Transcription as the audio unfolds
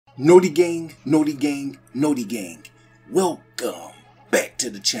Naughty gang, naughty gang, naughty gang. Welcome back to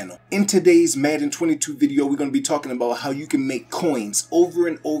the channel. In today's Madden 22 video, we're going to be talking about how you can make coins over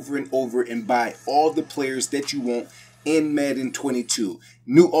and over and over and buy all the players that you want in Madden 22.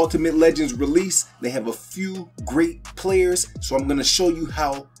 New Ultimate Legends release. They have a few great players, so I'm going to show you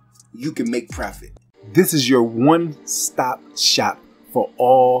how you can make profit. This is your one-stop shop for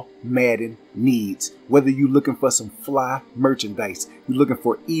all Madden needs. Whether you're looking for some fly merchandise, you're looking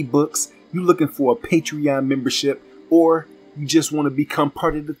for ebooks, you're looking for a Patreon membership, or you just want to become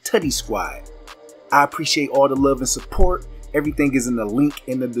part of the Tutty Squad. I appreciate all the love and support. Everything is in the link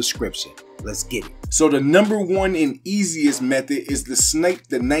in the description. Let's get it. So the number one and easiest method is to snipe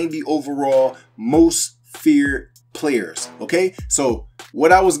the 90 overall most feared players. Okay, so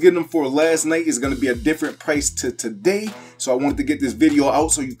what I was getting them for last night is going to be a different price to today. So I wanted to get this video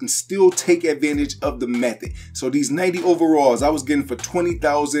out so you can still take advantage of the method. So these 90 overalls I was getting for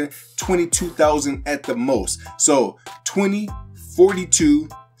 20,000, 22,000 at the most. So 20, 42,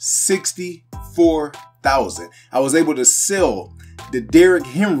 64,000. I was able to sell the Derrick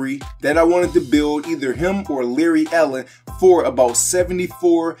Henry that I wanted to build, either him or Larry Allen, for about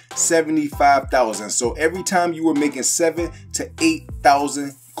 74, 75,000. So every time you were making 7,000 to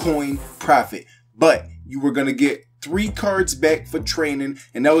 8,000 coin profit, but you were gonna get 3 cards back for training,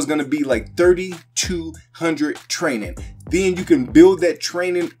 and that was gonna be like 3,200 training. Then you can build that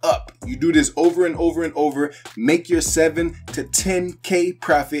training up. You do this over and over and over, make your 7 to 10K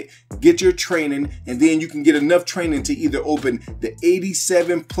profit, get your training, and then you can get enough training to either open the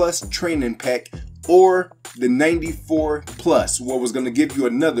 87 plus training pack or the 94 plus, what was gonna give you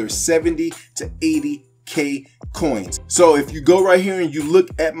another 70 to 80K coins. So if you go right here and you look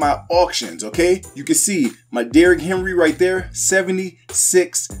at my auctions, okay, you can see my Derrick Henry right there,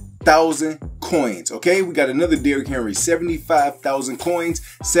 76,000 coins. Okay, we got another Derrick Henry, 75,000 coins,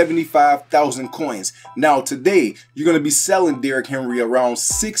 75,000 coins. Now today you're going to be selling Derrick Henry around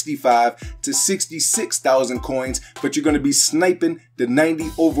 65 to 66,000 coins, but you're going to be sniping the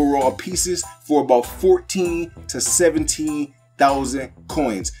 90 overall pieces for about 14 to 17,000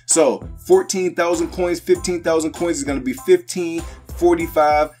 coins. So 14,000 coins, 15,000 coins is going to be 15,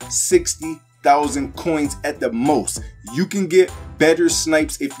 45, 60,000 coins at the most. You can get better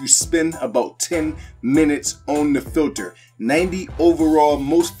snipes if you spend about 10 minutes on the filter. 90 overall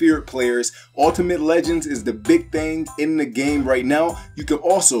most feared players. Ultimate Legends is the big thing in the game right now. You can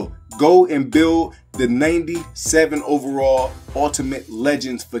also go and build the 97 overall Ultimate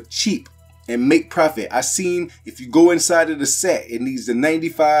Legends for cheap and make profit. I seen if you go inside of the set, it needs the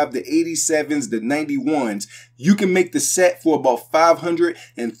 95, the 87s, the 91s. You can make the set for about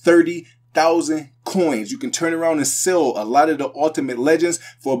 530,000 coins. You can turn around and sell a lot of the Ultimate Legends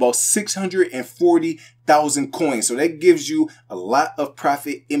for about 640,000 coins. So that gives you a lot of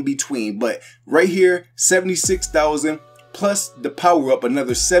profit in between. But right here, 76,000 plus the power up,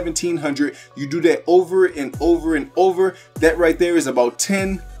 another 1,700. You do that over and over and over. That right there is about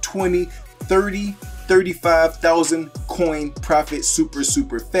 10, 20, 30, 35,000 coin profit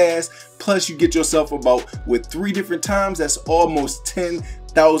super fast. Plus you get yourself about, with 3 different times, that's almost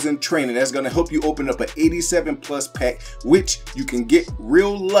 10,000 training. That's going to help you open up an 87 plus pack, which you can get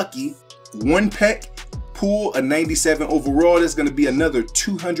real lucky. 1 pack, pull a 97 overall. That's going to be another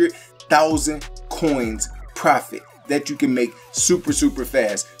 200,000 coins profit that you can make super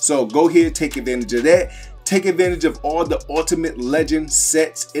fast. So go ahead, take advantage of that. Take advantage of all the Ultimate Legend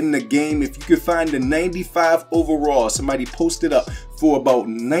sets in the game. If you can find the 95 overall, somebody posted up for about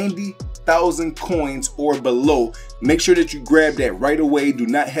 90,000 coins or below, make sure that you grab that right away. Do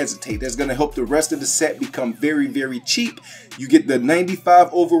not hesitate. That's going to help the rest of the set become very cheap. You get the 95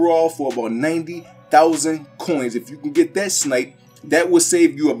 overall for about 90,000 coins. If you can get that snipe, that will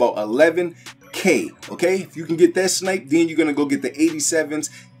save you about 11K. Okay, if you can get that snipe, then you're going to go get the 87s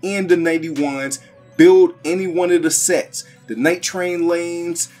and the 91s. Build any one of the sets. The Night Train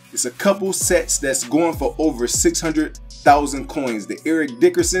lanes, it's a couple sets that's going for over 600,000 coins. The Eric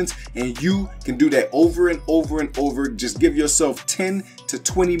Dickersons, and you can do that over and over and over. Just give yourself 10 to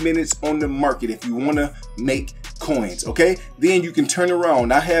 20 minutes on the market if you want to make coins. Okay, then you can turn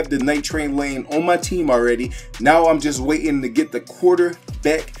around. I have the Night Train lane on my team already. Now I'm just waiting to get the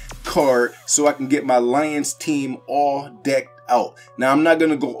quarterback card so I can get my Lions team all decked out. Now I'm not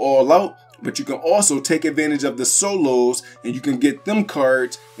gonna go all out, but you can also take advantage of the solos and you can get them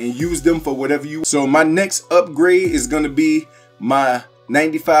cards and use them for whatever you. So my next upgrade is going to be my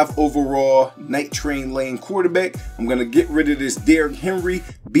 95 overall Night Train lane quarterback. I'm going to get rid of this Derrick Henry,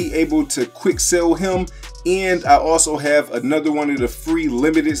 be able to quick sell him, and I also have another one of the free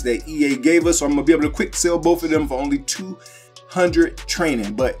limiteds that EA gave us, so I'm going to be able to quick sell both of them for only 200 100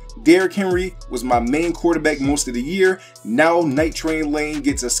 training. But Derrick Henry was my main quarterback most of the year. Now Night Train Lane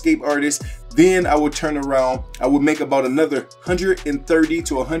gets Escape Artist. Then I would turn around, I would make about another 130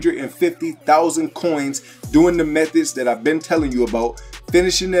 to 150,000 coins doing the methods that I've been telling you about,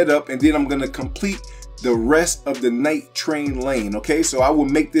 finishing that up, and then I'm gonna complete the rest of the Night Train Lane, okay? So I will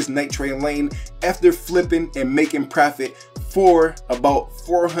make this Night Train Lane after flipping and making profit for about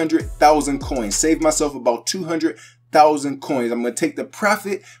 400,000 coins. Save myself about 200,000 coins. I'm gonna take the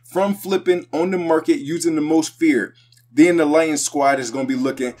profit from flipping on the market using the most feared. Then the Lion Squad is gonna be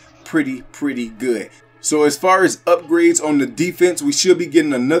looking pretty good. So as far as upgrades on the defense, we should be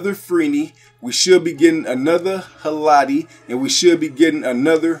getting another Freeney, we should be getting another Halati, and we should be getting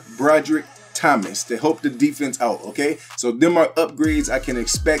another Broderick Thomas to help the defense out, okay? So them are upgrades I can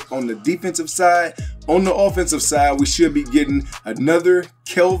expect on the defensive side. On the offensive side, we should be getting another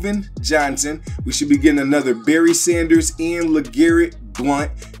Kelvin Johnson. We should be getting another Barry Sanders and LeGarrette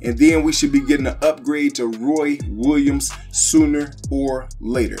Blount. And then we should be getting an upgrade to Roy Williams sooner or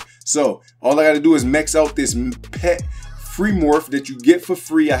later. So all I got to do is max out this pet free morph that you get for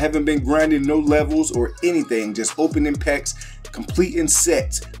free. I haven't been grinding no levels or anything, just opening packs, completing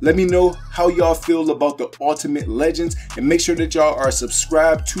sets. Let me know how y'all feel about the Ultimate Legends, and make sure that y'all are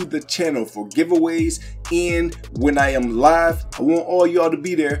subscribed to the channel for giveaways. And when I am live, I want all y'all to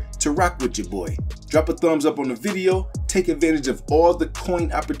be there to rock with your boy. Drop a thumbs up on the video, take advantage of all the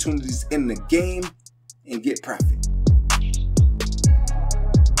coin opportunities in the game, and get profit.